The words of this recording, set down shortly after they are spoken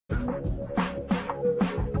Hey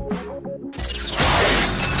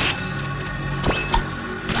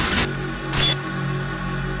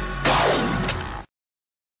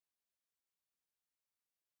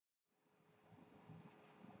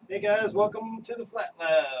guys, welcome to the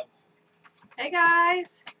Phlatlab. Hey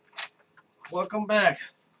guys! Welcome back.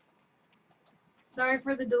 Sorry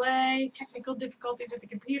for the delay, technical difficulties with the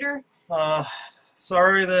computer.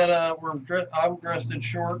 Sorry that I'm dressed in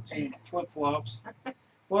shorts and flip-flops.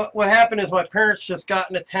 What happened is my parents just got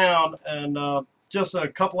into town, and just a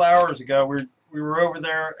couple hours ago we were over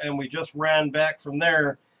there, and we just ran back from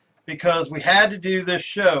there because we had to do this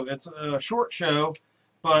show. It's a short show,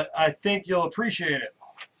 but I think you'll appreciate it.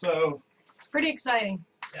 So, pretty exciting.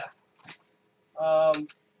 Yeah.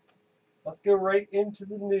 Let's go right into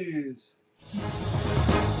the news.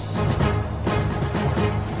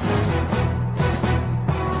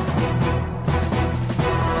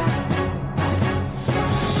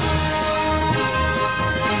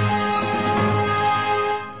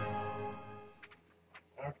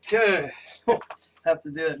 Okay. Have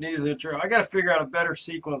to do that news intro. I got to figure out a better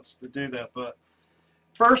sequence to do that, but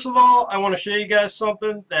first of all, I want to show you guys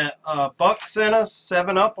something that Buck sent us,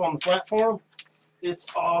 7-Up on the platform. It's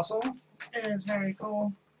awesome. It is very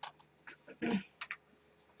cool.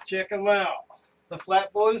 Check them out. The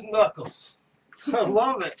Phlatboyz Knuckles. I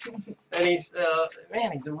love it. And he's,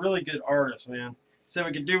 man, he's a really good artist, man. Said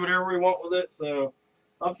we could do whatever we want with it, so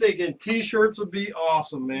I'm thinking t-shirts would be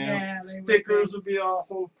awesome, man. Yeah, stickers would be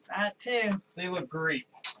awesome. That too. They look great.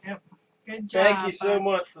 Yep. Good job. Thank you so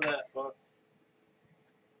much for that, Buck.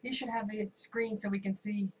 You should have the screen so we can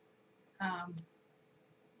see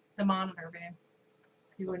the monitor, babe.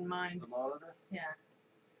 If you wouldn't mind. The monitor? Yeah.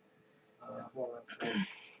 Hold on.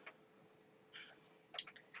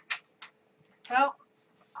 Well,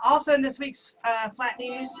 also in this week's Flat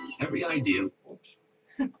News. Every idea. Oops.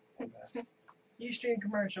 Ustream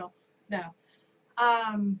commercial. No.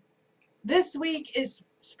 This week is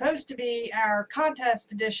supposed to be our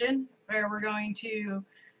contest edition, where we're going to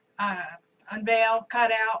unveil,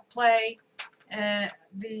 cut out, play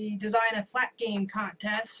the Design a Flat Game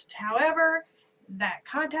contest. However, that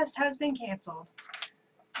contest has been canceled.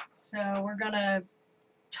 So we're going to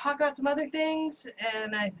talk about some other things,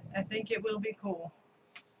 and I think it will be cool.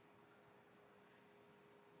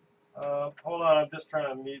 Hold on, I'm just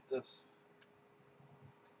trying to mute this.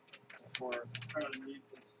 Before trying to mute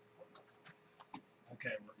this. Okay,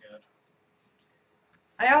 we're good.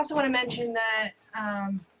 I also want to mention that,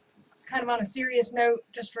 kind of on a serious note,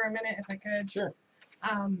 just for a minute, if I could. Sure.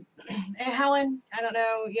 Aunt Helen, I don't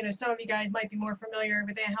know, some of you guys might be more familiar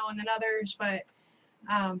with Aunt Helen than others, but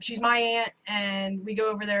she's my aunt, and we go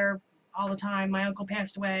over there all the time. My uncle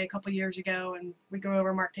passed away a couple years ago, and we go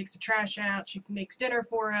over. Mark takes the trash out. She makes dinner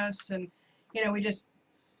for us, and we just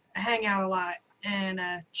hang out a lot. And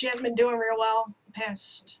she hasn't been doing real well the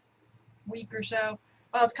past week or so.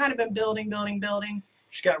 Well, it's kind of been building.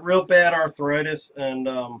 She's got real bad arthritis, and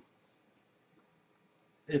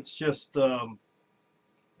it's just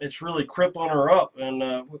it's really crippling her up. And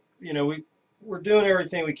we're doing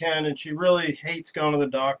everything we can, and she really hates going to the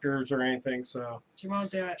doctors or anything. So she won't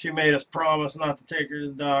do it. She made us promise not to take her to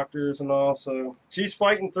the doctors and all. So she's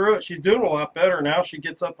fighting through it. She's doing a lot better now. She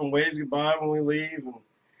gets up and waves goodbye when we leave, and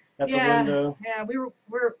at the window. Yeah, we were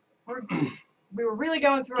really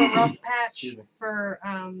going through a rough patch for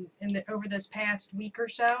over this past week or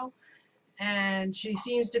so, and she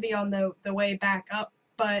seems to be on the way back up.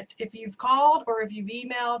 But if you've called or if you've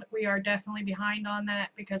emailed, we are definitely behind on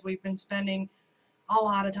that because we've been spending a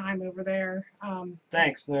lot of time over there.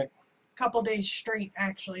 Thanks, Nick. A couple days straight,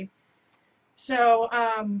 actually. So,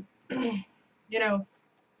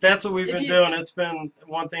 That's what we've been doing. It's been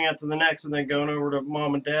one thing after the next, and then going over to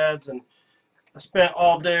Mom and Dad's, and I spent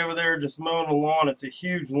all day over there just mowing the lawn. It's a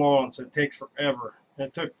huge lawn, so it takes forever. And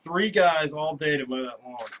it took 3 guys all day to mow that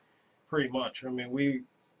lawn, pretty much. I mean,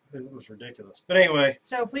 it was ridiculous. But anyway.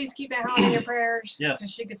 So please keep Aunt Helen in your prayers. Yes.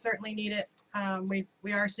 Because she could certainly need it.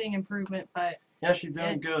 We are seeing improvement, but yeah, she's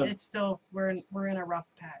doing good. It's still we're in a rough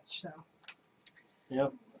patch. So.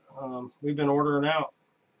 Yep. We've been ordering out.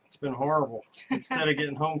 It's been horrible. Instead of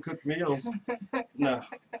getting home cooked meals. No.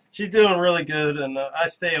 She's doing really good, and I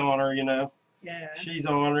stay on her, Yeah. She's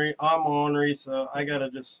ornery. I'm ornery, so I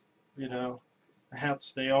gotta just, I have to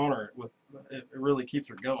stay on her. It really keeps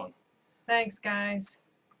her going. Thanks, guys.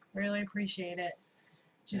 Really appreciate it.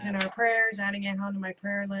 She's in our prayers. Adding Aunt Helen to my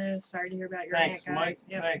prayer list. Sorry to hear about your aunt, guys. Mike.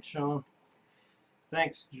 Yep. Thanks, Sean.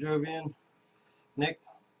 Thanks, Jovian. Nick.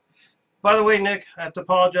 By the way, Nick, I have to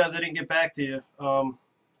apologize I didn't get back to you.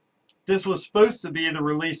 This was supposed to be the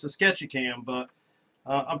release of Sketchycam, but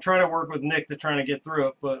I'm trying to work with Nick to try to get through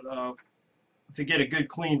it, but to get a good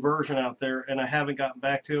clean version out there, and I haven't gotten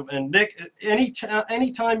back to him. And Nick,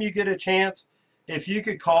 anytime you get a chance, if you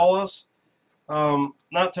could call us,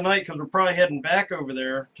 not tonight because we're probably heading back over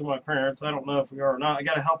there to my parents. I don't know if we are or not. I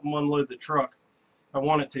got to help them unload the truck. I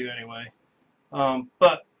want it to anyway.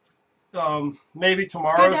 But maybe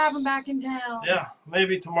tomorrow. It's good to have them back in town. Yeah,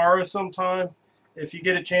 maybe tomorrow sometime, if you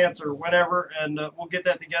get a chance or whenever, and we'll get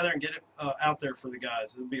that together and get it out there for the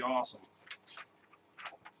guys. It'd be awesome.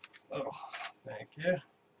 Oh, thank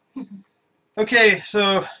you. Okay,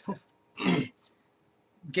 so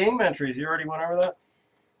game entries. You already went over that?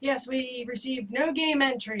 Yes, we received no game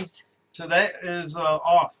entries. So that is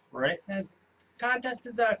off, right? The contest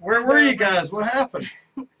is up. Where were you guys? What happened?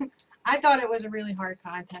 I thought it was a really hard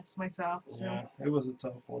contest myself. So. Yeah, it was a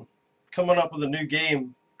tough one. Coming up with a new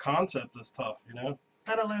game concept is tough, you know?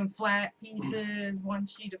 Let alone flat pieces, one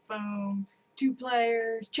sheet of foam, 2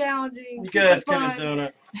 players, challenging. You guys could have done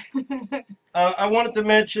it. I wanted to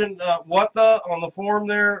mention on the forum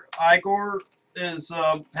there, Igor has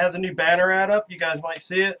a new banner ad up. You guys might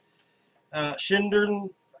see it. Shinden,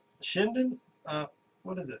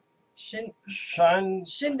 what is it?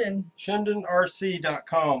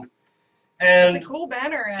 ShindenRC.com. And it's a cool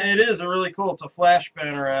banner ad. It is a really cool. It's a flash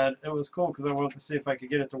banner ad. It was cool because I wanted to see if I could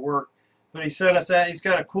get it to work. But he sent us that. He's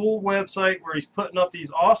got a cool website where he's putting up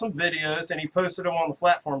these awesome videos, and he posted them on the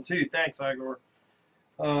platform too. Thanks, Igor.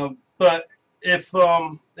 But if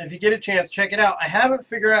you get a chance, check it out. I haven't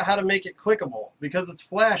figured out how to make it clickable because it's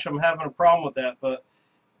flash. I'm having a problem with that. But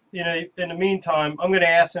you know, in the meantime, I'm going to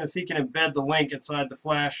ask him if he can embed the link inside the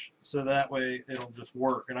flash so that way it'll just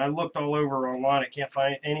work. And I looked all over online. I can't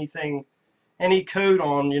find anything, any code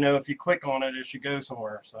on, you know, if you click on it, it should go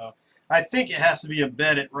somewhere. So I think it has to be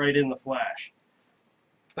embedded right in the flash.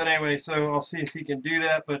 But anyway, so I'll see if he can do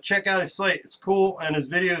that. But check out his site. It's cool, and his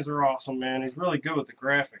videos are awesome, man. He's really good with the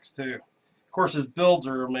graphics, too. Of course, his builds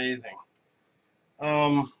are amazing.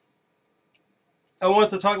 I wanted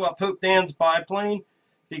to talk about Pope Dan's biplane.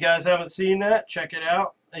 If you guys haven't seen that, check it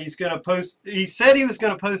out. He's going to post, he said he was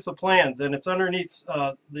going to post the plans, and it's underneath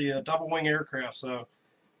the double wing aircraft, so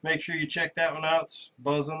make sure you check that one out. It's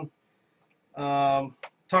buzzing.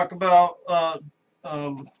 Talk about, I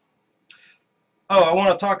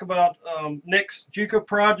want to talk about Nick's JUCO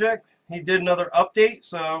project. He did another update,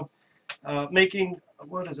 so making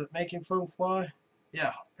foam fly?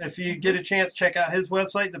 Yeah, if you get a chance, check out his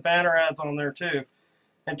website. The banner ad's on there too.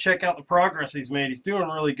 And check out the progress he's made. He's doing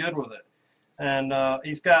really good with it. And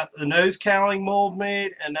he's got the nose cowling mold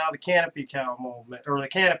made, and now the canopy cowl mold made, or the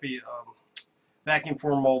canopy vacuum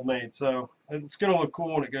form mold made. So it's going to look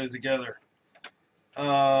cool when it goes together.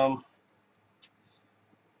 The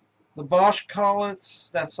Bosch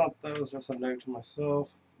collets, that was just a note to myself.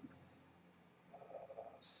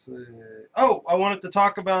 Let's see. Oh, I wanted to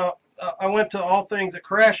talk about, I went to All Things at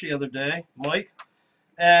Crash the other day, Mike,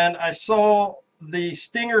 and I saw the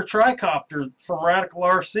Stinger tricopter from Radical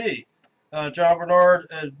RC. John Bernard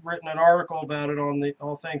had written an article about it on the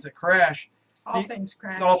All Things at Crash. All Things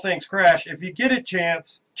Crash. All Things Crash. If you get a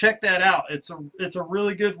chance, check that out. It's a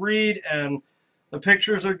really good read, and the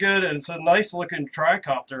pictures are good, and it's a nice looking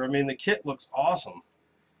tricopter. I mean, the kit looks awesome.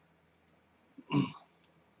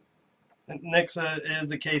 Nick's is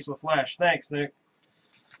the case with Flash. Thanks, Nick.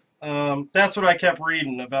 That's what I kept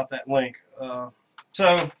reading about that link.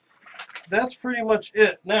 So that's pretty much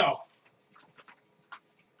it. Now,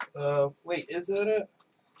 wait, is that it?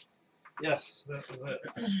 Yes, that was it.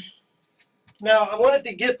 Now, I wanted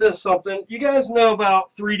to get to something. You guys know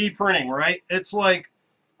about 3D printing, right? It's like,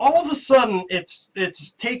 all of a sudden, it's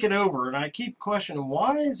taken over, and I keep questioning,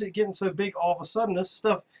 why is it getting so big all of a sudden? This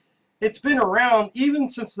stuff, it's been around even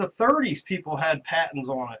since the 30s, people had patents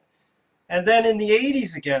on it. And then in the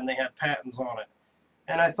 80s again, they had patents on it.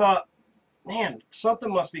 And I thought, man,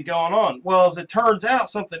 something must be going on. Well, as it turns out,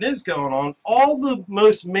 something is going on. All the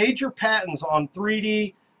most major patents on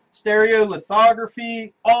 3D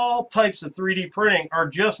stereolithography, all types of 3D printing are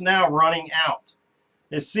just now running out.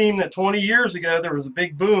 It seemed that 20 years ago there was a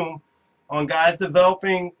big boom on guys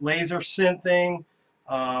developing laser synthing,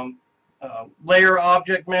 layer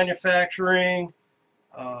object manufacturing,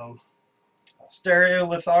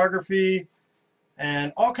 stereolithography,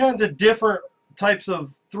 and all kinds of different types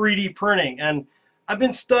of 3D printing. And I've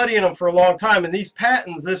been studying them for a long time, and these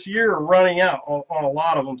patents this year are running out on a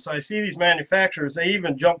lot of them. So I see these manufacturers, they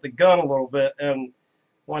even jumped the gun a little bit and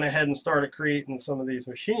went ahead and started creating some of these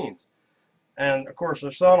machines. And of course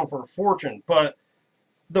they're selling them for a fortune. But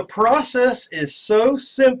the process is so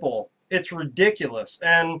simple, it's ridiculous.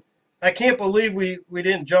 And I can't believe we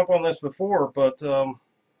didn't jump on this before, but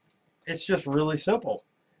It's just really simple.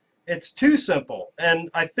 It's too simple, and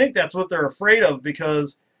I think that's what they're afraid of,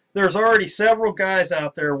 because there's already several guys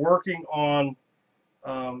out there working on,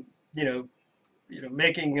 um, you know,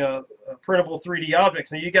 making printable 3D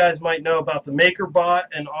objects. Now, you guys might know about the MakerBot,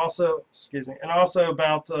 and also, excuse me, and also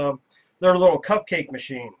about their little cupcake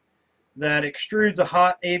machine that extrudes a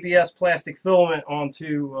hot ABS plastic filament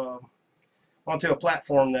onto a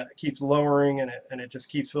platform that keeps lowering, and it just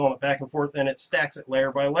keeps filling it back and forth, and it stacks it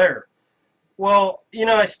layer by layer. Well,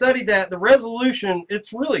 I studied that. The resolution,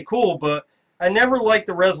 it's really cool, but I never liked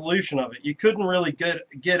the resolution of it. You couldn't really get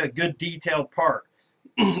a good detailed part.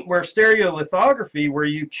 Where stereolithography, where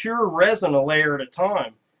you cure resin a layer at a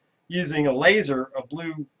time using a laser, a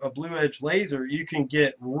blue edge laser, you can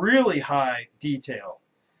get really high detail.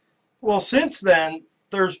 Well, since then,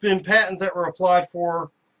 there's been patents that were applied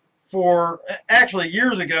for actually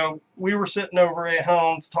years ago. We were sitting over at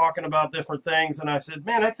Helen's talking about different things, and I said,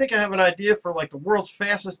 man, I think I have an idea for like the world's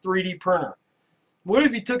fastest 3D printer. What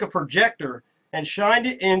if you took a projector and shined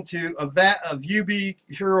it into a vat of UV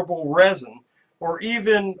curable resin, or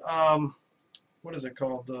even, what is it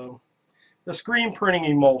called, the screen printing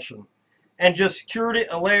emulsion, and just cured it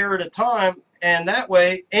a layer at a time, and that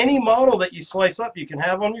way any model that you slice up you can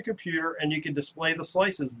have on your computer, and you can display the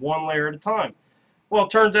slices one layer at a time. Well, it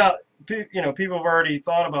turns out, people have already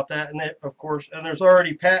thought about that, and of course, and there's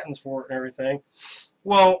already patents for it and everything.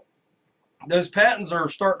 Well, those patents are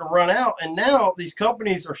starting to run out, and now these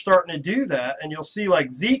companies are starting to do that, and you'll see like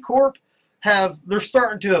Z Corp they're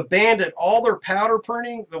starting to abandon all their powder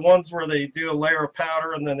printing, the ones where they do a layer of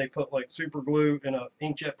powder and then they put like super glue in an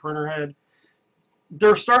inkjet printer head.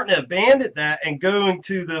 They're starting to abandon that and going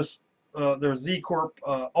to this their Z Corp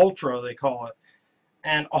Ultra, they call it.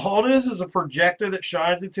 And all it is a projector that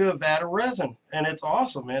shines into a vat of resin, and it's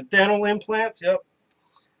awesome, man. Dental implants, yep.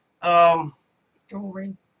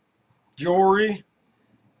 Jewelry.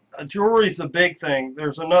 Jewelry's a big thing.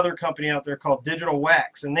 There's another company out there called Digital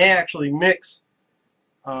Wax, and they actually mix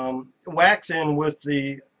wax in with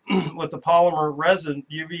the polymer resin,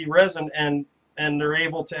 UV resin, and they're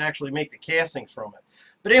able to actually make the castings from it.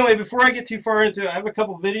 But anyway, before I get too far into it, I have a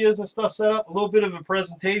couple videos and stuff set up, a little bit of a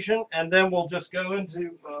presentation, and then we'll just go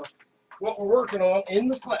into what we're working on in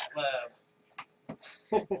the Phlatlab.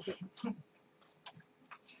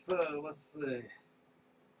 So let's see.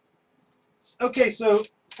 Okay, so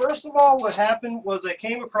first of all, what happened was I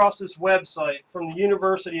came across this website from the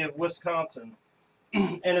University of Wisconsin,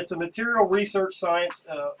 and it's a material research science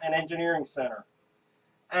and engineering center.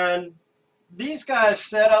 And these guys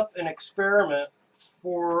set up an experiment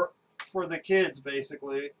for the kids,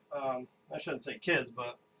 basically. I shouldn't say kids,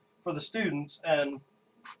 but for the students. And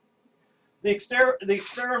the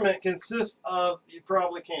experiment consists of, you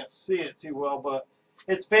probably can't see it too well, but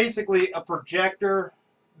it's basically a projector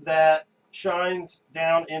that shines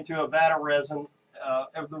down into a vat of resin,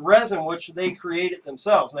 of the resin which they created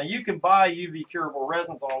themselves. Now, you can buy UV curable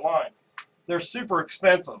resins online. They're super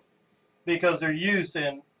expensive because they're used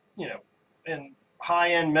in, in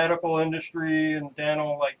high-end medical industry and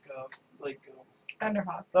dental, like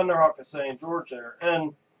Thunderhawk is saying, George there.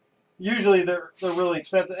 And usually they're really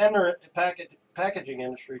expensive, and they're in packaging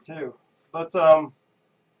industry too. But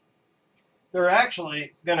they're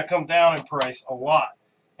actually going to come down in price a lot.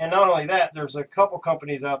 And not only that, there's a couple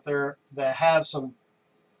companies out there that have some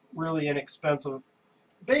really inexpensive,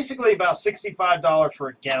 basically about $65 for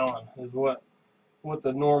a gallon is what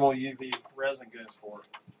the normal UV resin goes for.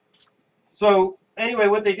 So anyway,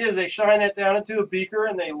 what they did is they shine that down into a beaker,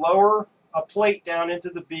 and they lower a plate down into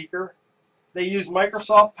the beaker. They use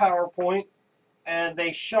Microsoft PowerPoint, and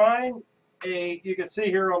they shine you can see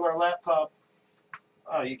here on their laptop,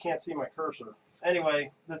 oh, you can't see my cursor.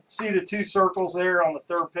 Anyway, see the two circles there on the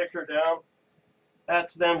third picture down?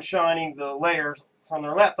 That's them shining the layers from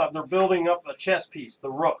their laptop. They're building up a chess piece, the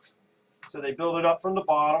rook. So they build it up from the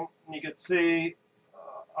bottom, and you can see,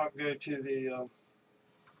 I'll go to the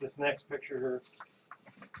this next picture here.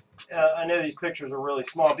 I know these pictures are really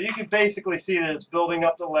small, but you can basically see that it's building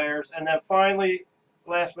up the layers. And then finally,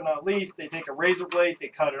 last but not least, they take a razor blade, they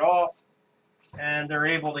cut it off, and they're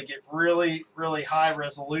able to get really, really high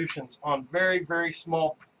resolutions on very, very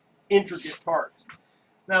small, intricate parts.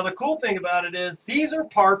 Now, the cool thing about it is these are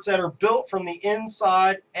parts that are built from the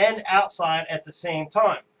inside and outside at the same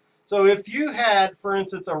time. So if you had, for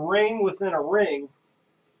instance, a ring within a ring,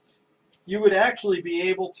 you would actually be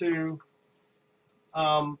able to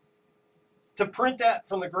print that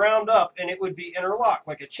from the ground up, and it would be interlocked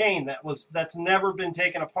like a chain that's never been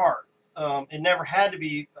taken apart. It never had to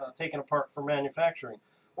be taken apart for manufacturing,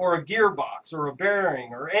 or a gearbox, or a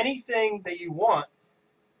bearing, or anything that you want.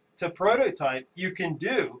 to prototype, you can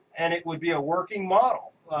do, and it would be a working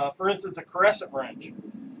model. For instance, a crescent wrench.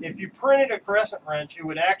 If you printed a crescent wrench, it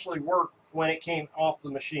would actually work when it came off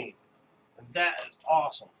the machine. And that is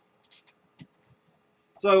awesome.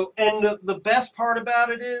 So, and the best part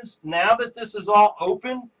about it is, now that this is all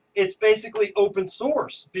open, it's basically open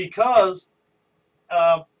source because,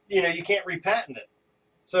 you know, you can't repatent it.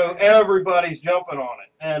 So everybody's jumping on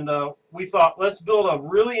it. And we thought, let's build a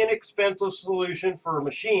really inexpensive solution for a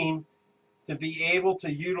machine to be able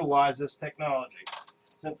to utilize this technology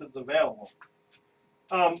since it's available.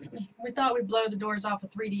 We thought we'd blow the doors off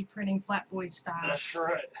of 3D printing Phlatboyz style. That's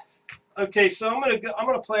right. Okay, so I'm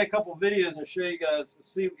gonna play a couple videos and show you guys,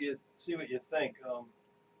 see what you think.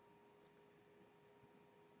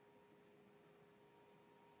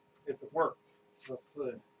 If it worked. Let's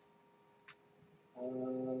see.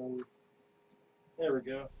 There we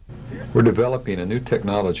go. We're developing a new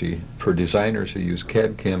technology for designers who use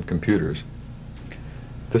CAD/CAM computers.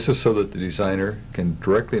 This is so that the designer can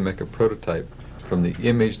directly make a prototype from the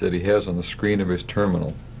image that he has on the screen of his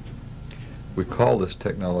terminal. We call this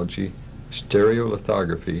technology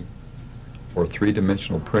stereolithography, or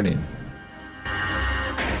three-dimensional printing.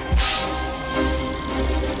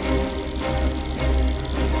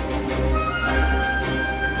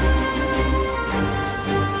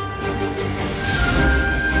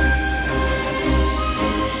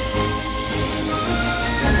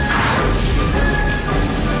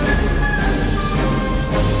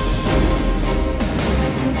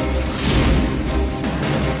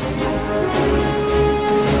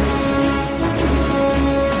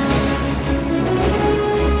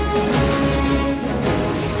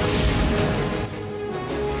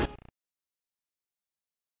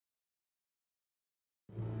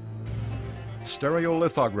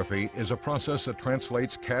 Stereolithography is a process that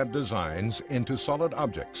translates CAD designs into solid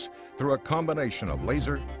objects through a combination of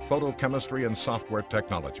laser, photochemistry, and software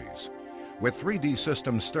technologies. With 3D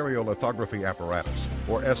System Stereolithography Apparatus,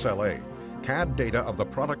 or SLA, CAD data of the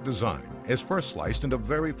product design is first sliced into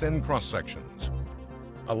very thin cross-sections.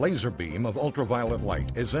 A laser beam of ultraviolet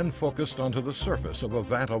light is then focused onto the surface of a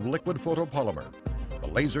vat of liquid photopolymer. The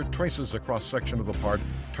laser traces the cross-section of the part,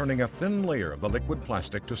 turning a thin layer of the liquid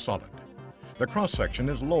plastic to solid. The cross-section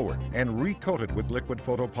is lowered and recoated with liquid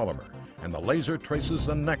photopolymer, and the laser traces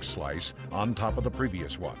the next slice on top of the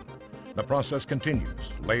previous one. The process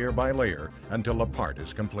continues, layer by layer, until the part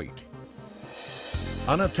is complete.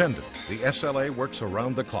 Unattended, the SLA works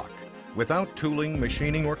around the clock. Without tooling,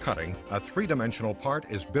 machining, or cutting, a three-dimensional part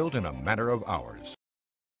is built in a matter of hours.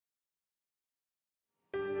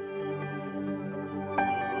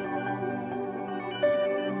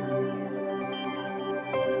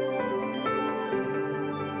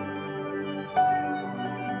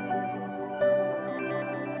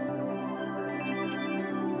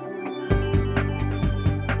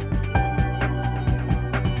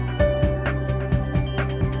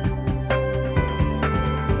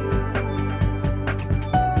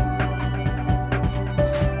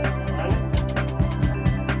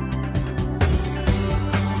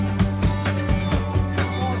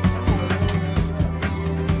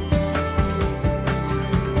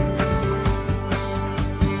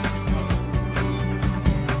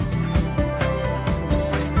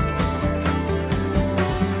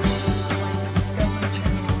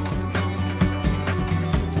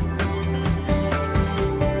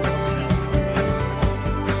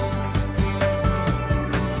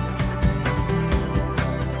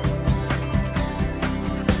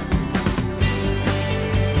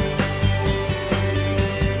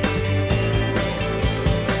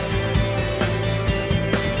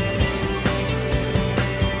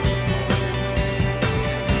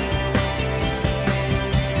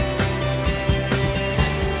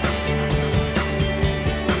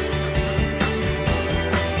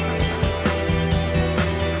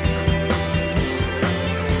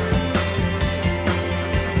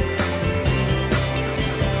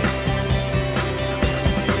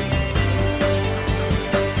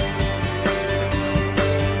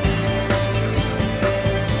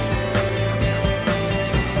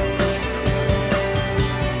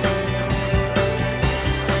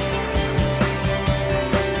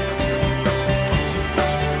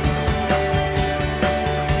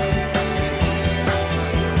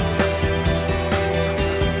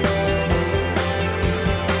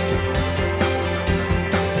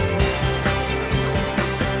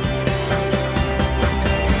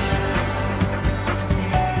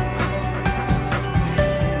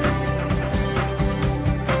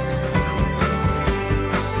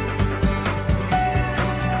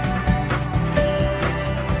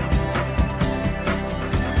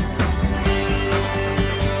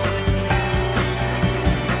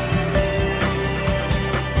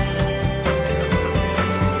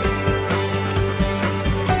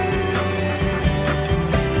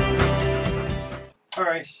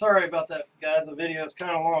 sorry about that, guys. The video is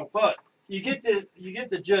kind of long, but you get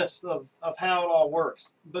the gist of how it all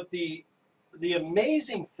works. But the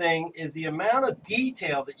amazing thing is the amount of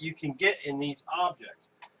detail that you can get in these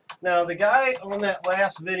objects. Now, the guy on that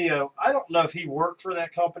last video, I don't know if he worked for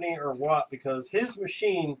that company or what, because his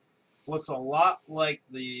machine looks a lot like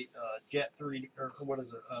the Jet 3D, or what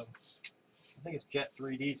is it? I think it's Jet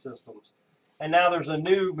 3D Systems. And now there's a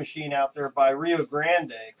new machine out there by Rio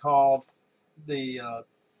Grande called the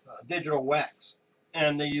Digital Wax,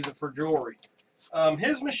 and they use it for jewelry.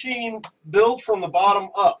 His machine builds from the bottom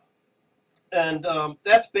up, and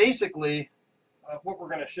that's basically what we're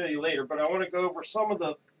going to show you later. But I want to go over some of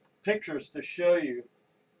the pictures to show you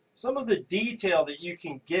some of the detail that you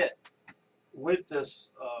can get with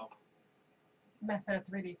this Method of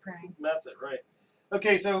 3D printing. method, right?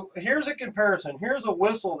 Okay, so here's a comparison. Here's a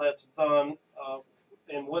whistle that's done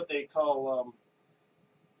in what they call,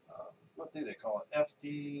 what do they call it?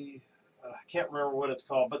 FD, I can't remember what it's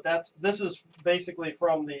called, but this is basically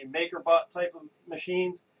from the MakerBot type of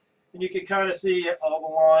machines, and you can kind of see all the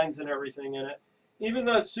lines and everything in it. Even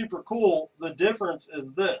though it's super cool, the difference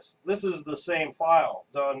is this. This is the same file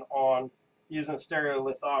done on using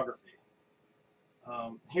stereolithography.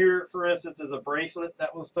 Here, for instance, is a bracelet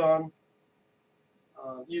that was done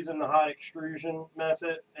using the hot extrusion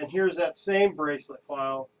method, and here's that same bracelet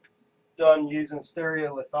file done using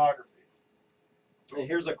stereolithography. And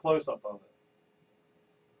here's a close-up of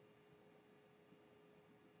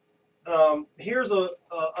it. Here's a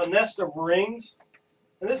nest of rings,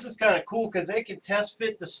 and this is kind of cool because they can test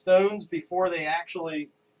fit the stones before they actually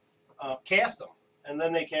cast them, and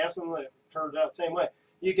then they cast them and it turns out the same way.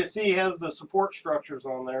 You can see he has the support structures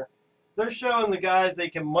on there. They're showing the guys they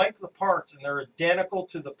can mic the parts, and they're identical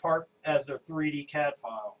to the part as their 3D CAD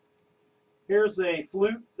file. Here's a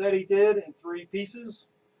flute that he did in 3 pieces.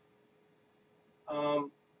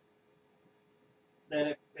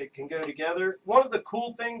 Then it can go together. One of the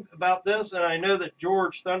cool things about this, and I know that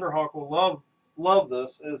George Thunderhawk will love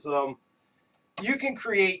this, is you can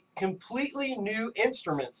create completely new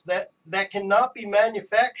instruments that cannot be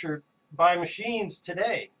manufactured by machines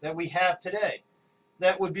today, that we have today,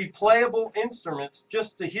 that would be playable instruments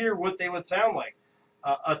just to hear what they would sound like.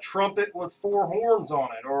 A trumpet with 4 horns on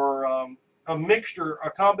it, or a mixture,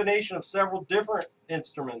 a combination of several different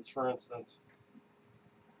instruments, for instance.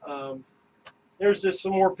 There's just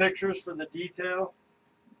some more pictures for the detail.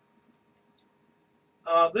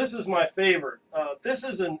 This is my favorite. This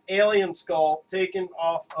is an alien skull taken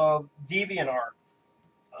off of DeviantArt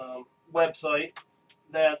website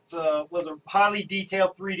that was a highly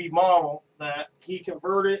detailed 3D model that he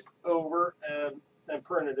converted over and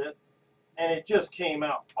printed it, and it just came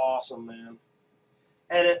out awesome, man.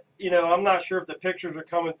 And it, I'm not sure if the pictures are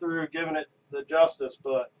coming through giving it the justice,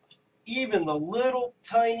 but even the little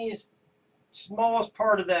tiniest, smallest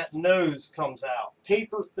part of that nose comes out,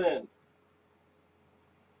 paper thin.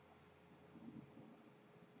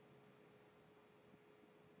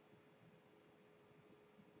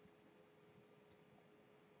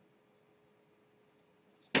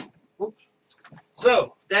 Oops.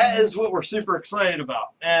 So that is what we're super excited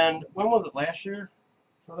about. And when was it, last year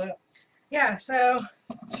for that? Yeah, so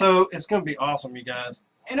it's going to be awesome, you guys.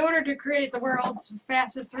 in order to create the world's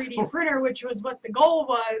fastest 3D printer, which was what the goal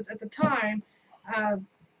was at the time,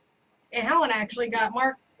 Helen actually got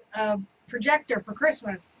Mark a projector for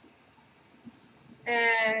Christmas.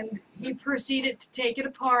 And he proceeded to take it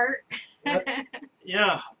apart.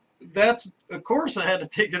 Yeah, that's, of course I had to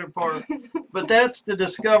take it apart. But that's the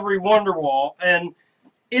Discovery Wonderwall. And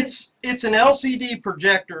it's an LCD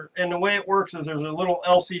projector, and the way it works is there's a little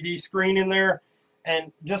LCD screen in there.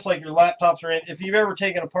 And just like your laptops are in, if you've ever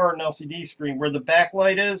taken apart an LCD screen, where the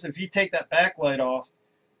backlight is, if you take that backlight off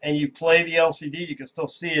and you play the LCD, you can still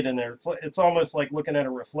see it in there. It's almost like looking at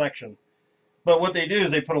a reflection. But what they do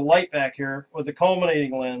is they put a light back here with a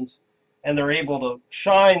culminating lens, and they're able to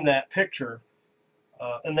shine that picture,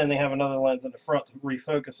 and then they have another lens in the front to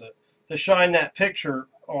refocus it, to shine that picture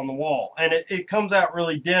on the wall. And it comes out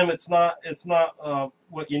really dim. It's not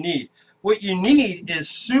what you need. What you need is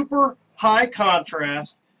super high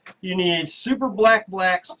contrast. You need super black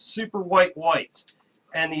blacks, super white whites.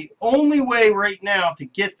 And the only way right now to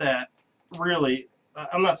get that, really,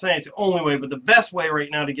 I'm not saying it's the only way, but the best way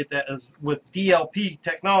right now to get that is with DLP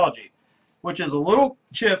technology, which is a little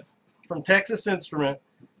chip from Texas Instrument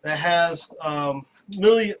that has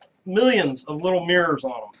millions of little mirrors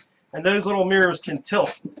on them. And those little mirrors can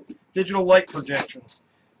tilt. Digital light projection.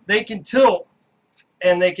 They can tilt,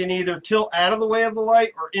 and they can either tilt out of the way of the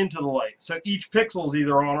light or into the light. So each pixel is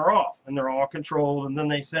either on or off, and they're all controlled, and then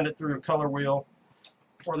they send it through a color wheel.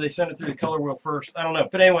 or they send it through the color wheel first. I don't know.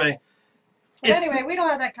 But anyway. But anyway, we don't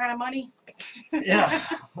have that kind of money. Yeah,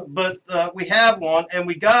 but we have one, and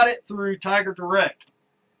we got it through Tiger Direct,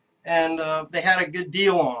 and they had a good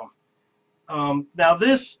deal on them. Now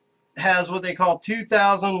this has what they call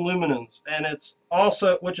 2,000 luminance, and it's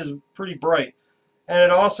also, which is pretty bright, and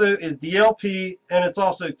it also is DLP, and it's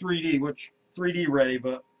also 3D, which 3D ready,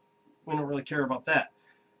 but we don't really care about that.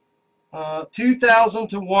 2,000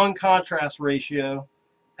 to 1 contrast ratio,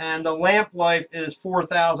 and the lamp life is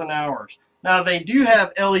 4,000 hours. Now they do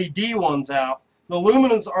have LED ones out. The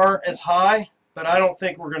luminance aren't as high, but I don't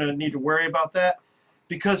think we're going to need to worry about that,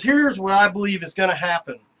 because here's what I believe is going to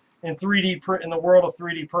happen in 3D print, in the world of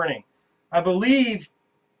 3D printing. I believe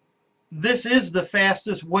this is the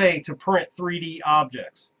fastest way to print 3D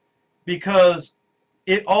objects, because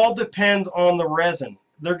it all depends on the resin.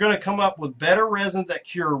 They're going to come up with better resins that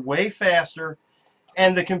cure way faster,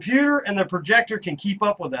 and the computer and the projector can keep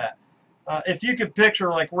up with that. If you could picture,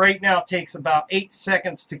 like right now, it takes about 8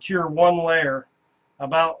 seconds to cure one layer,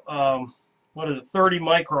 about, what is it, 30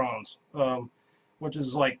 microns, which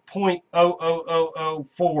is like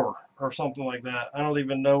 0.00004 or something like that. I don't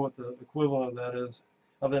even know what the equivalent of that is,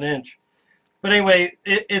 of an inch. But anyway,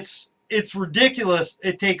 it's ridiculous.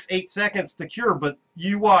 It takes 8 seconds to cure, but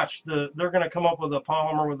you watch, they're going to come up with a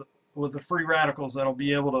polymer with the free radicals that'll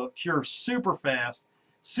be able to cure super fast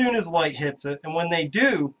as soon as light hits it. And when they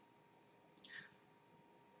do,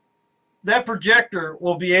 that projector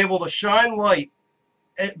will be able to shine light.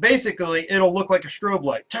 Basically, it'll look like a strobe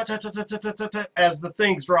light as the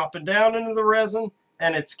thing's dropping down into the resin,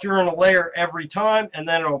 and it's curing a layer every time, and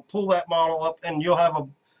then it'll pull that model up, and you'll have a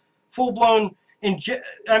full-blown.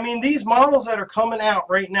 I mean, these models that are coming out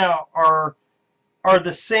right now are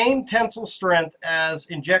the same tensile strength as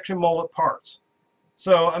injection molded parts.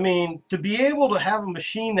 So, I mean, to be able to have a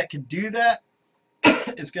machine that can do that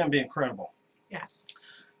is going to be incredible. Yes.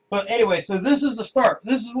 But anyway, so this is the start.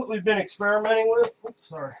 This is what we've been experimenting with. Oops,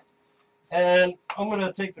 sorry. And I'm going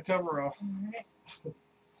to take the cover off.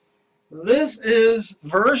 This is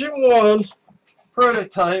version 1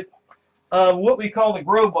 prototype of what we call the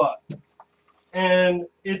Growbot. And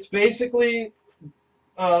it's basically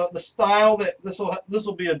the style that this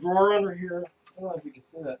will be a drawer under here. I don't know if you can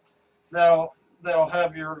see that. That'll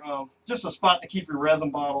have your just a spot to keep your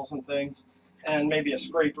resin bottles and things, and maybe a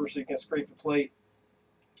scraper so you can scrape the plate.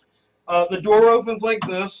 The door opens like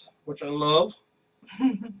this, which I love.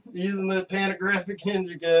 Using the panographic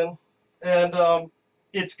hinge again. And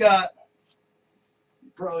it's got,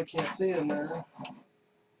 you probably can't see it in there.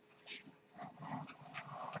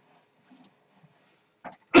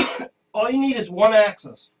 All you need is one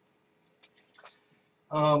axis.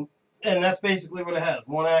 And that's basically what it has.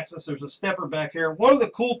 One axis. There's a stepper back here. One of the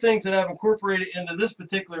cool things that I've incorporated into this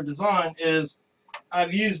particular design is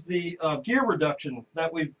I've used the gear reduction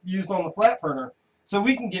that we've used on the flat printer, so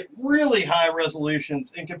we can get really high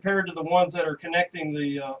resolutions, and compared to the ones that are connecting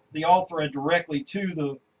the all thread directly to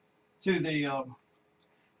the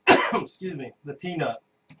excuse me, the T-nut.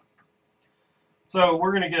 So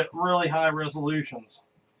we're going to get really high resolutions.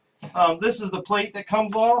 This is the plate that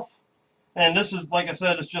comes off, and this is, like I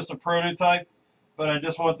said, it's just a prototype, but I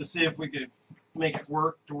just wanted to see if we could make it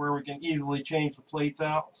work to where we can easily change the plates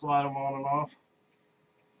out, slide them on and off.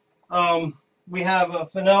 We have a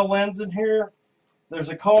Fresnel lens in here. There's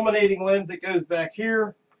a culminating lens that goes back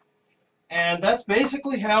here, and that's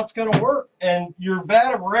basically how it's going to work. And your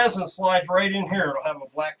vat of resin slides right in here. It'll have a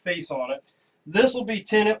black face on it. This will be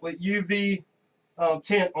tinted with UV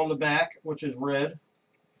tint on the back, which is red.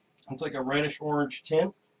 It's like a reddish orange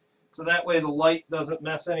tint, so that way the light doesn't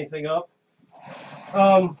mess anything up.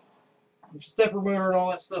 Stepper motor and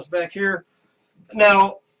all that stuff's back here.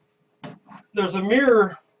 Now, there's a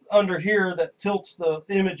mirror under here that tilts the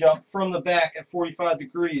image up from the back at 45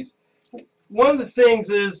 degrees. One of the things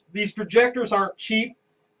is these projectors aren't cheap.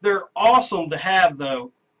 They're awesome to have,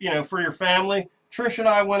 though, you know, for your family. Trish and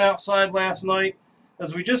I went outside last night,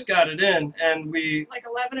 as we just got it in, and we, like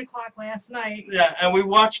 11 o'clock last night. Yeah, and we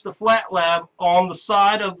watched the Phlatlab on the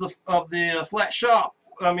side of the flat shop.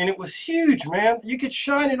 I mean, it was huge, man. You could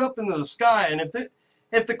shine it up into the sky, and if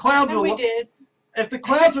the clouds And we did. If the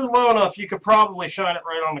clouds are low enough, you could probably shine it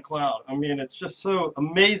right on the cloud. I mean, it's just so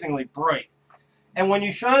amazingly bright. And when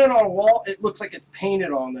you shine it on a wall, it looks like it's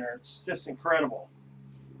painted on there. It's just incredible.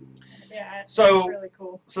 Yeah, it's So, really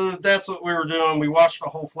cool. So that's what we were doing. We watched the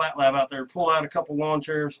whole Phlatlab out there, pulled out a couple lawn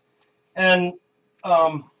chairs, and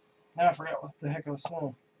now I forgot what the heck I was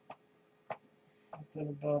saying.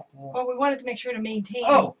 Well, we wanted to make sure to maintain.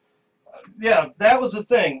 Oh, yeah, that was the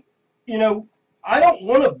thing. You know, I don't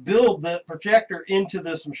want to build the projector into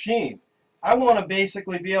this machine. I want to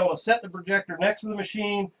basically be able to set the projector next to the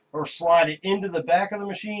machine or slide it into the back of the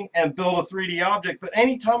machine and build a 3D object. But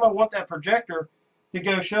anytime I want that projector to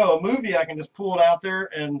go show a movie, I can just pull it out there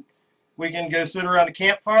and we can go sit around a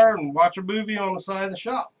campfire and watch a movie on the side of the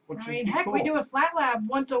shop. I mean, heck, cool. We do a Phlatlab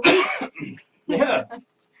once a week. Yeah.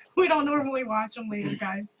 We don't normally watch them later,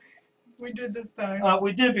 guys. We did this time.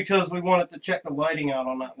 We did because we wanted to check the lighting out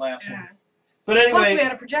on that last one. But anyway, plus we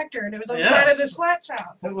had a projector and it was on the side of this flat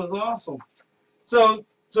shop. It was awesome. So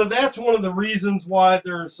that's one of the reasons why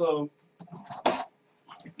there's a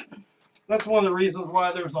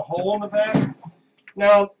hole in the back.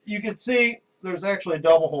 Now you can see there's actually a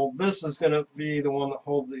double hole. This is going to be the one that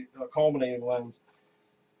holds the culminating lens.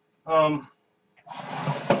 Hold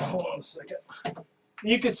on a second.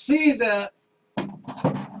 You can see that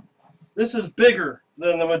this is bigger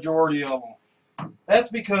than the majority of them. That's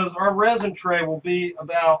because our resin tray will be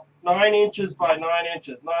about 9 inches by 9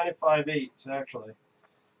 inches, 9 5/8 actually.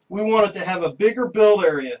 We want it to have a bigger build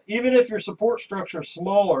area. Even if your support structure is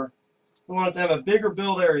smaller, we want it to have a bigger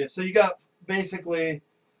build area. So you got basically,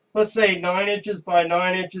 let's say 9 inches by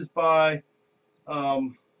 9 inches by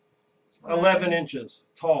 11 inches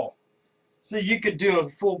tall. So you could do a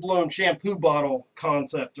full-blown shampoo bottle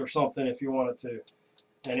concept or something if you wanted to.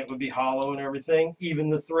 And it would be hollow and everything. Even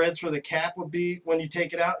the threads for the cap would be, when you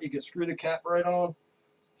take it out, you can screw the cap right on.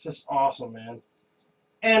 It's just awesome, man.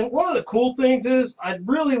 And one of the cool things is, I'd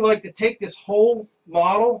really like to take this whole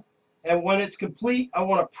model, and when it's complete, I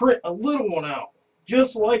want to print a little one out,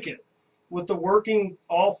 just like it, with the working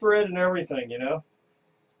all thread and everything, you know.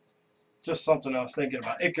 Just something I was thinking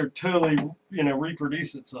about. It could totally, you know,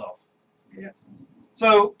 reproduce itself. Yeah.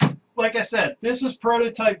 So, like I said, this is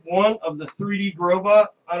prototype 1 of the 3D Growbot.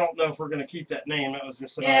 I don't know if we're going to keep that name. That was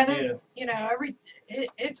just an idea. You know,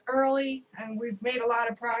 it's early, and we've made a lot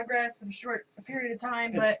of progress in a short period of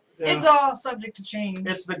time, but it's all subject to change.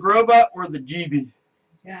 It's the Growbot or the GB.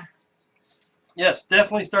 Yeah. Yes,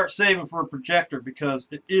 definitely start saving for a projector because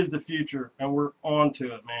it is the future, and we're on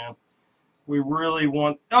to it, man. We really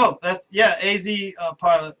want... Oh, that's... Yeah, AZ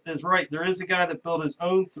Pilot is right. There is a guy that built his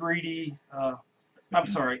own 3D... I'm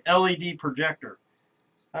sorry, LED projector.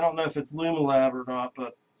 I don't know if it's Luminlab or not,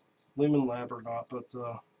 but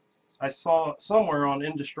I saw it somewhere on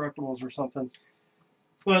Indestructibles or something.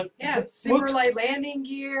 But yeah, super light landing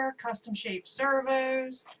gear, custom shaped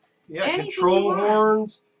servos. Yeah, control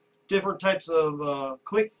horns, different types of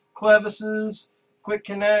click clevises, quick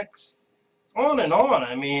connects, on and on.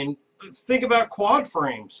 I mean, think about quad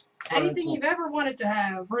frames. Anything you've ever wanted to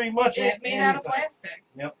have. Pretty much made out of plastic.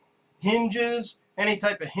 Yep. Hinges, any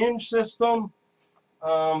type of hinge system.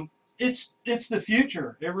 It's the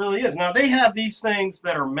future. It really is. Now they have these things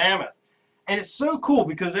that are mammoth, and it's so cool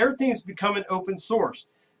because everything's becoming open source.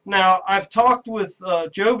 Now I've talked with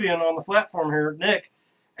Jovian on the platform here, Nick,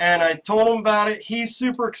 and I told him about it. He's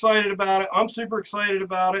super excited about it. I'm super excited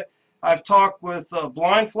about it. I've talked with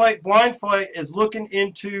Blind Flight. Blind Flight is looking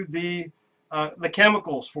into the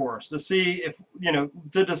chemicals for us to see if, you know,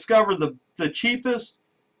 to discover the cheapest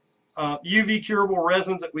UV curable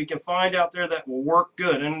resins that we can find out there that will work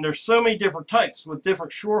good. And there's so many different types with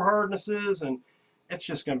different shore hardnesses, and it's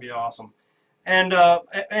just going to be awesome. And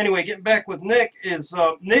anyway, getting back with Nick is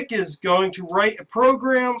going to write a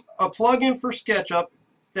program, a plugin for SketchUp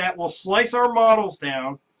that will slice our models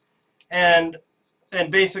down and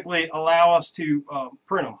basically allow us to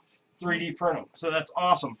print them, 3D print them. So that's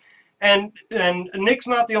awesome. And Nick's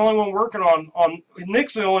not the only one working on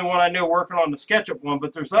Nick's the only one I know working on the SketchUp one,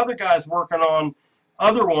 but there's other guys working on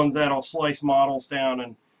other ones that'll slice models down,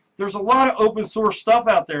 and there's a lot of open source stuff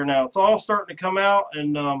out there now. It's all starting to come out,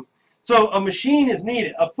 and so a machine is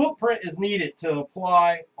needed, a footprint is needed to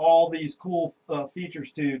apply all these cool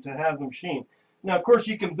features to have the machine. Now, of course,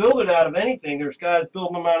 you can build it out of anything. There's guys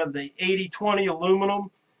building them out of the 80-20 aluminum.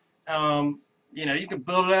 You know, you can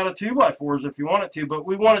build it out of 2x4s if you want it to, but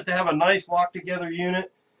we want it to have a nice locked together unit.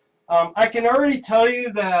 I can already tell you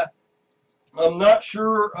that I'm not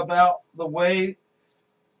sure about the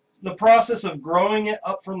process of growing it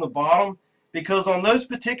up from the bottom, because on those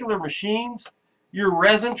particular machines, your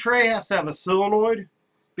resin tray has to have a solenoid,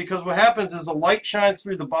 because what happens is the light shines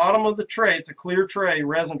through the bottom of the tray. It's a clear tray,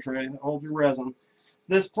 resin tray that holds your resin.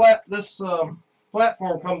 This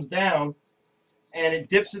platform comes down, and it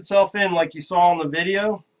dips itself in, like you saw in the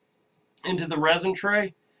video, into the resin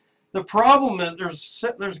tray. The problem is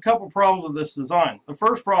there's a couple problems with this design. The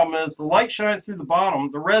first problem is the light shines through the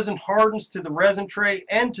bottom, the resin hardens to the resin tray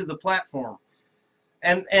and to the platform.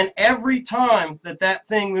 And every time that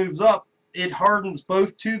thing moves up, it hardens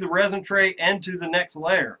both to the resin tray and to the next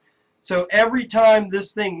layer. So every time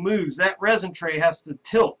this thing moves, that resin tray has to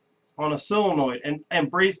tilt on a solenoid and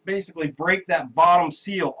basically break that bottom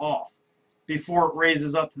seal off before it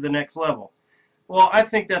raises up to the next level. Well, I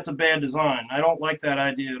think that's a bad design. I don't like that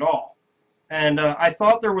idea at all. And I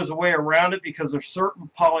thought there was a way around it because there's certain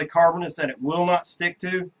polycarbonates that it will not stick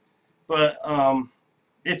to, but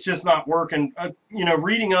it's just not working. You know,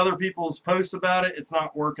 reading other people's posts about it, it's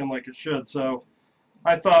not working like it should. So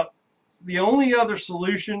I thought the only other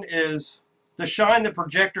solution is to shine the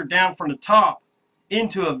projector down from the top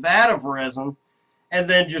into a vat of resin and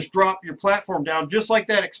then just drop your platform down, just like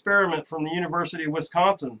that experiment from the University of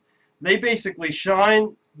Wisconsin. They basically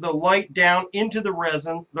shine the light down into the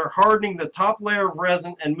resin. They're hardening the top layer of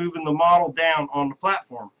resin and moving the model down on the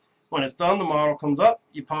platform. When it's done, the model comes up,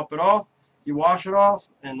 you pop it off, you wash it off,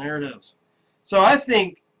 and there it is. So I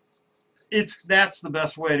think that's the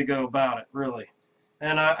best way to go about it, really.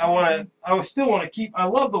 And I still want to keep, I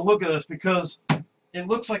love the look of this because it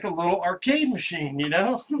looks like a little arcade machine, you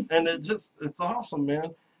know? And it's awesome,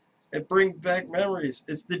 man. It brings back memories.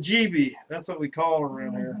 It's the GB. That's what we call it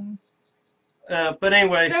around here. But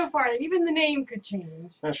anyway. So far, even the name could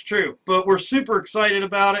change. That's true. But we're super excited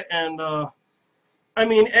about it. And, I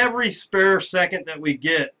mean, every spare second that we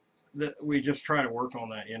get, that we just try to work on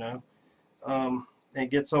that, you know, and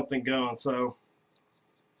get something going. So,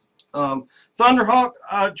 Thunderhawk,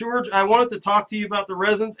 George, I wanted to talk to you about the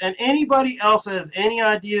resins. And anybody else has any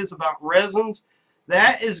ideas about resins,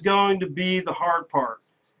 that is going to be the hard part.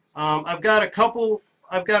 I've got a couple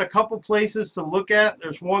places to look at.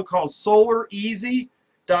 There's one called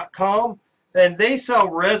solareasy.com, and they sell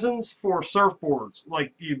resins for surfboards.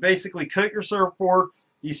 Like, you basically coat your surfboard,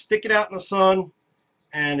 you stick it out in the sun,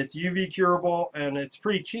 and it's UV curable, and it's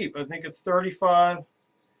pretty cheap. I think it's $35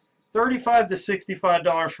 to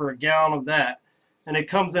 $65 for a gallon of that, and it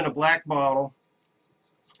comes in a black bottle,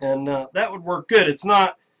 and that would work good. It's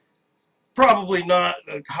not probably not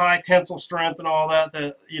high tensile strength and all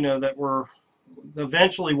that you know that we're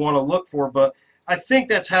eventually want to look for, but I think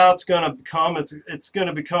that's how it's going to become. It's going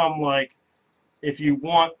to become like, if you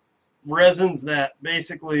want resins that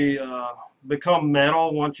basically become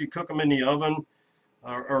metal once you cook them in the oven,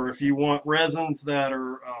 or if you want resins that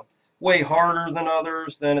are way harder than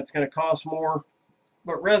others, then it's going to cost more.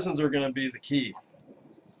 But resins are going to be the key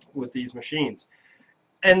with these machines.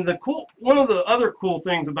 And one of the other cool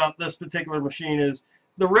things about this particular machine is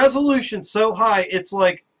the resolution's so high. It's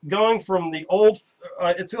like going from the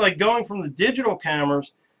digital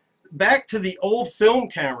cameras back to the old film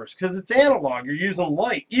cameras, because it's analog. You're using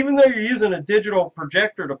light, even though you're using a digital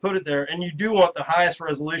projector to put it there, and you do want the highest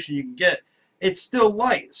resolution you can get. It's still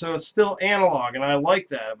light, so it's still analog, and I like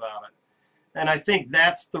that about it. And I think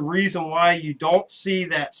that's the reason why you don't see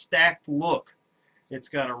that stacked look. It's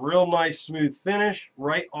got a real nice smooth finish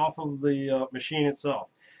right off of the machine itself.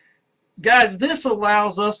 Guys, this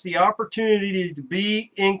allows us the opportunity to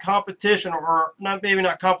be in competition, or maybe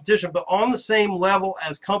not competition, but on the same level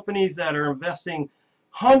as companies that are investing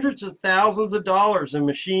hundreds of thousands of dollars in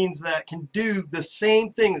machines that can do the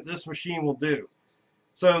same thing that this machine will do.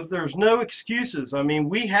 So there's no excuses. I mean,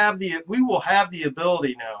 we will have the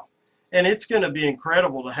ability now, and it's going to be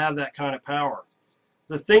incredible to have that kind of power.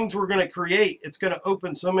 The things we're going to create, it's going to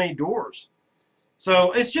open so many doors.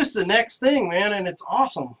 So it's just the next thing, man, and it's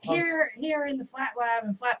awesome. Here in the Phlatlab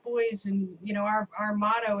and Phlatboyz, and you know, our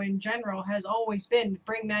motto in general has always been to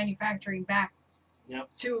bring manufacturing back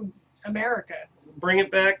to America. Bring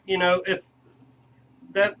it back. You know, if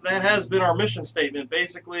that has been our mission statement.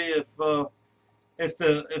 Basically, if the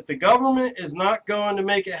government is not going to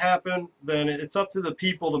make it happen, then it's up to the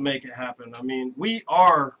people to make it happen. I mean, we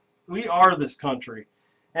are this country.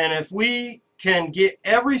 And if we can get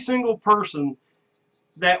every single person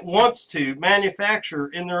that wants to manufacture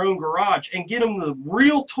in their own garage and get them the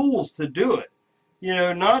real tools to do it, you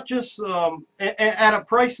know, not just at a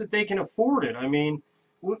price that they can afford it. I mean,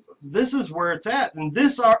 this is where it's at. And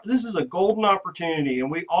this is a golden opportunity,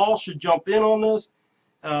 and we all should jump in on this.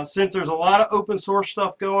 Since there's a lot of open source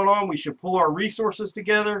stuff going on, we should pull our resources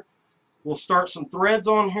together. We'll start some threads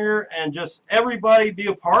on here and just everybody be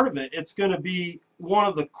a part of it. It's going to be one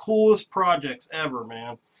of the coolest projects ever,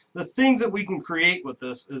 man. The things that we can create with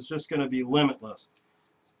this is just going to be limitless.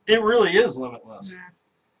 It really is limitless.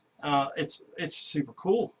 Yeah. It's super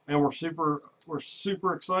cool, and we're super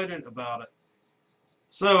excited about it.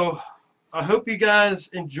 So I hope you guys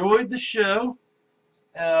enjoyed the show.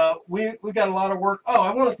 We got a lot of work. Oh,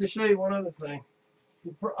 I wanted to show you one other thing.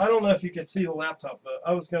 I don't know if you can see the laptop, but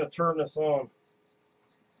I was going to turn this on.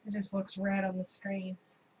 It just looks red on the screen.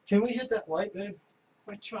 Can we hit that light, babe?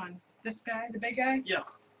 Which one? This guy? The big guy? Yeah.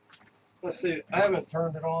 Let's see. I haven't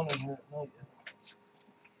turned it on in here at night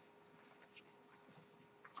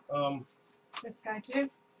yet. This guy too?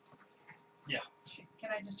 Yeah. Can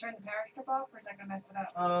I just turn the power strip off, or is that going to mess it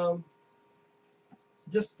up?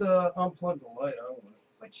 Just unplug the light. I would.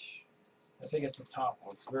 Which? I think it's the top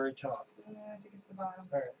one. It's the very top. I think it's the bottom.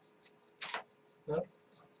 All right. Nope.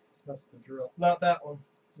 That's the drill. Not that one.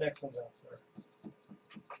 Next one down. Sorry.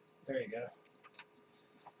 There you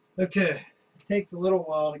go. Okay. It takes a little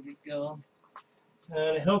while to get going.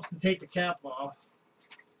 And it helps to take the cap off.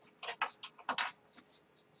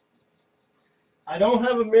 I don't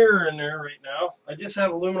have a mirror in there right now. I just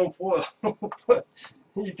have aluminum foil. But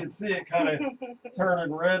you can see it kind of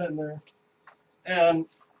turning red in there. And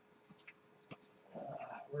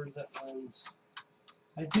where's that lens?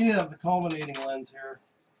 I do have the culminating lens here,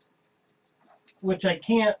 which I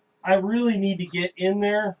can't. I really need to get in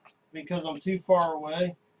there because I'm too far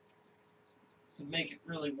away to make it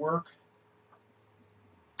really work.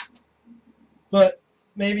 But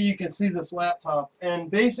maybe you can see this laptop, and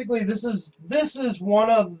basically this is one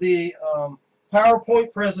of the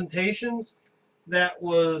PowerPoint presentations that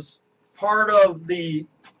was part of the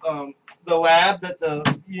lab that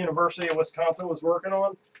the University of Wisconsin was working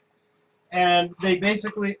on, and they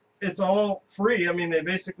basically, it's all free. I mean, they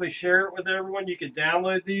basically share it with everyone. You could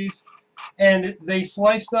download these, and they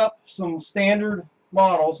sliced up some standard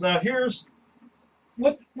models. Now here's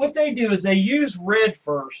what they do is they use red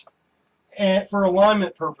first, and for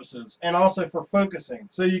alignment purposes and also for focusing.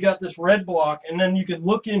 So you got this red block, and then you can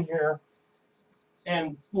look in here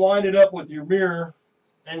and line it up with your mirror,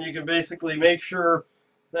 and you can basically make sure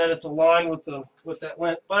that it's aligned with that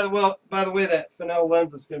lens. By the way, that Fresnel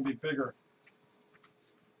lens is going to be bigger,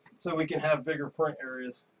 so we can have bigger print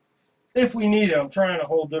areas if we need it. I'm trying a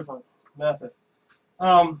whole different method.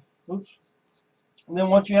 Oops. And then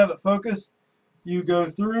once you have it focused, you go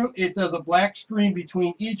through. It does a black screen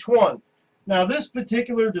between each one. Now this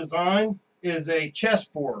particular design is a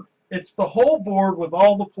chessboard. It's the whole board with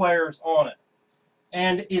all the players on it.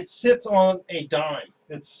 And it sits on a dime.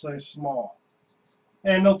 It's so small.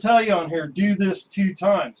 And they'll tell you on here, do this 2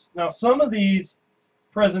 times. Now some of these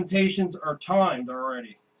presentations are timed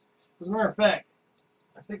already. As a matter of fact,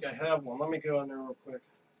 I think I have one. Let me go in there real quick.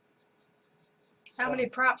 How many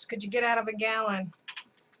props could you get out of a gallon?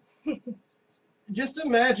 Just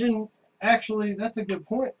imagine, actually, that's a good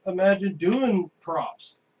point. Imagine doing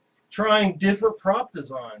props, trying different prop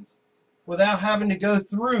designs without having to go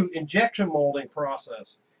through injection molding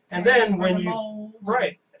process. And then when you, mold,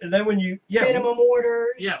 right, and then when you, minimum orders.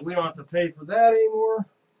 Yeah, we don't have to pay for that anymore.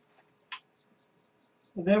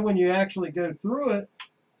 And then when you actually go through it,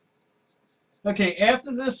 okay,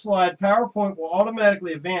 after this slide, PowerPoint will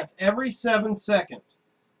automatically advance every 7 seconds.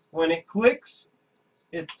 When it clicks,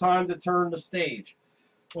 it's time to turn the stage.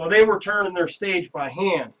 Well, they were turning their stage by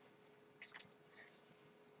hand.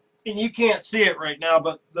 And you can't see it right now,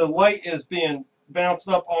 but the light is being bounced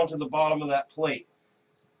up onto the bottom of that plate.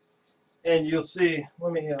 And you'll see,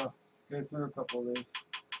 let me go through a couple of these.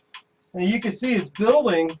 And you can see it's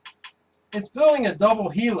building a double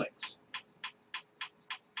helix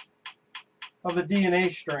of a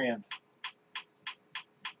DNA strand,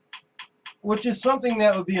 which is something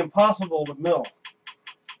that would be impossible to mill.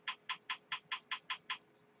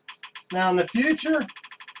 Now in the future,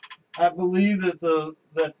 I believe that the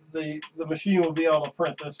machine will be able to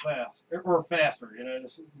print this fast, or faster, you know,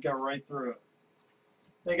 just go right through it.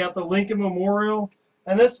 They got the Lincoln Memorial,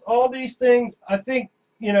 and all these things, I think,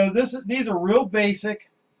 you know, these are real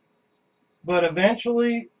basic, but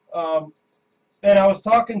eventually, and I was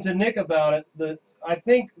talking to Nick about it, I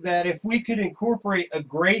think that if we could incorporate a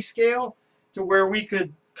grayscale to where we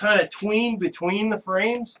could kind of tween between the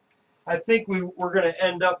frames, I think we're going to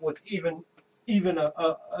end up with even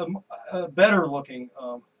a better looking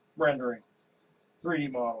rendering,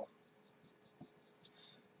 3D model.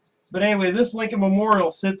 But anyway, this Lincoln Memorial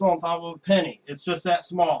sits on top of a penny. It's just that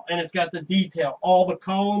small, and it's got the detail, all the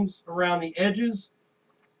columns around the edges.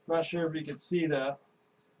 Not sure if you can see that.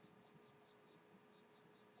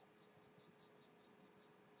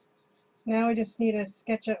 Now we just need a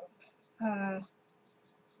SketchUp.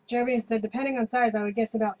 Jovian said, depending on size, I would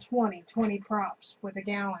guess about 20 props with a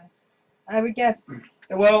gallon. I would guess.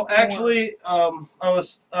 Well, actually, I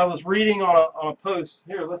was reading on a post.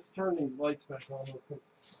 Here, let's turn these lights back on real quick.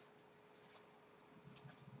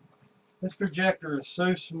 This projector is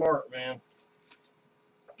so smart, man.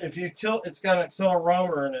 If you tilt, it's got an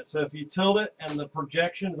accelerometer in it, so if you tilt it and the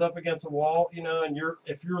projection is up against a wall, you know, and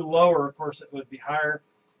if you're lower, of course, it would be higher.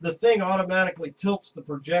 The thing automatically tilts the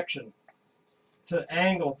projection to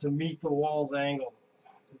angle to meet the wall's angle.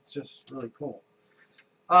 It's just really cool.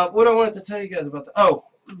 What I wanted to tell you guys about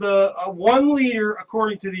the 1 liter,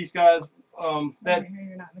 according to these guys, that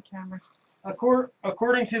You're not in the camera.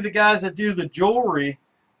 according to the guys that do the jewelry,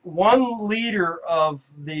 1 liter of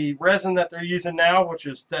the resin that they're using now, which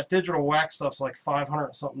is that digital wax stuff's like $500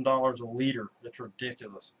 and something a liter. It's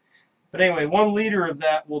ridiculous. But anyway, 1 liter of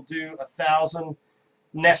that will do 1,000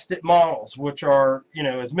 nested models, which are, you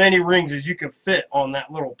know, as many rings as you can fit on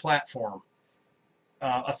that little platform,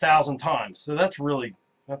 1,000 times. So that's a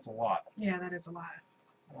lot. Yeah, that is a lot.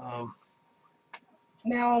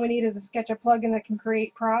 Now all we need is a SketchUp plugin that can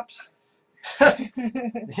create props.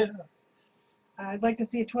 Yeah. I'd like to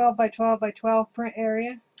see a 12 by 12 by 12 print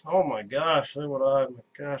area. Oh my gosh, so would I. My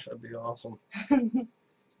gosh, that'd be awesome.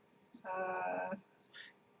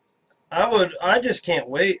 I just can't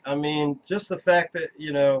wait. I mean, just the fact that,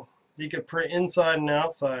 you know, you could print inside and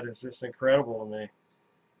outside is just incredible to me.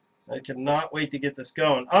 I cannot wait to get this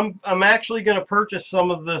going. I'm actually going to purchase some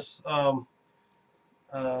of this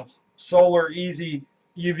Solar Easy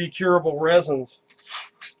UV curable resins,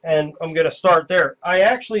 and I'm going to start there. I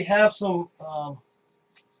actually have some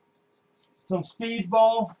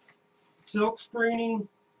speedball silk screening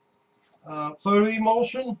photo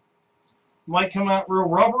emulsion. Might come out real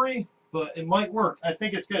rubbery, but it might work. I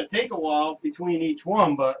think it's going to take a while between each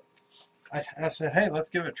one, but I said, hey, let's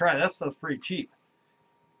give it a try. That stuff's pretty cheap.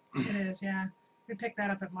 It is, yeah. We picked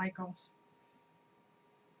that up at Michael's.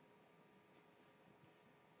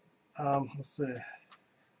 Let's see.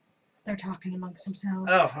 They're talking amongst themselves.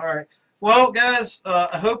 Oh, all right. Well, guys,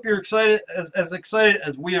 I hope you're excited, as excited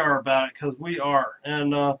as we are about it, because we are.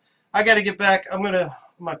 And I got to get back.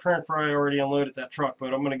 My parents probably already unloaded that truck,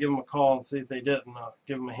 but I'm going to give them a call and see if they did, and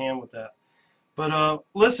give them a hand with that. But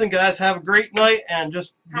listen, guys, have a great night, and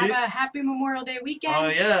just have a happy Memorial Day weekend. Oh,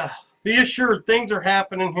 yeah. Be assured things are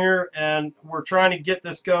happening here, and we're trying to get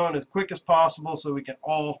this going as quick as possible so we can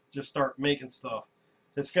all just start making stuff.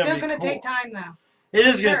 It's still going to cool. take time, though. It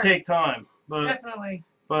is going to take time. But, definitely.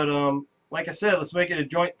 But like I said, let's make it a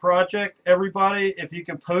joint project. Everybody, if you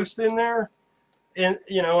can post in there,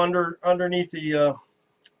 underneath the,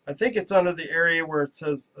 I think it's under the area where it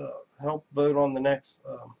says help vote on the next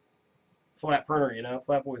flat printer,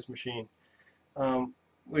 Phlatboyz machine.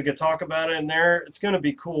 We could talk about it in there. It's going to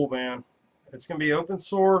be cool, man. It's going to be open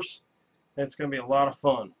source. It's going to be a lot of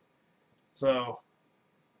fun. So,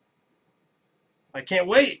 I can't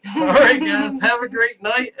wait. All right, guys. Have a great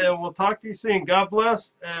night, and we'll talk to you soon. God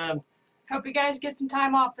bless. And hope you guys get some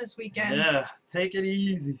time off this weekend. Yeah, take it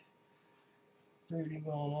easy. 30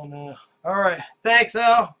 going on now. All right. Thanks,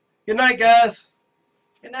 Al. Good night, guys.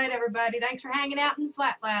 Good night, everybody. Thanks for hanging out in the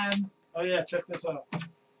Phlatlab. Oh, yeah. Check this out.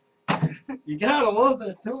 You got to love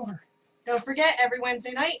that door. Don't forget, every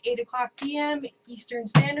Wednesday night, 8 o'clock p.m. Eastern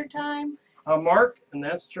Standard Time. I'm Mark, and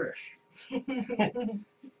that's Trish.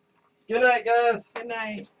 Good night, guys. Good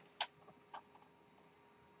night.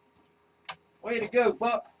 Way to go,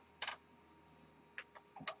 Buck.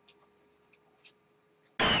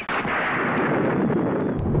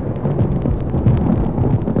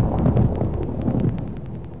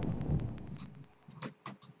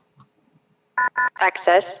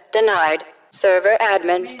 Access denied. Server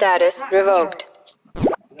admin status revoked.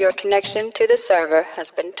 Your connection to the server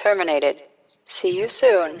has been terminated. See you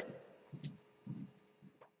soon.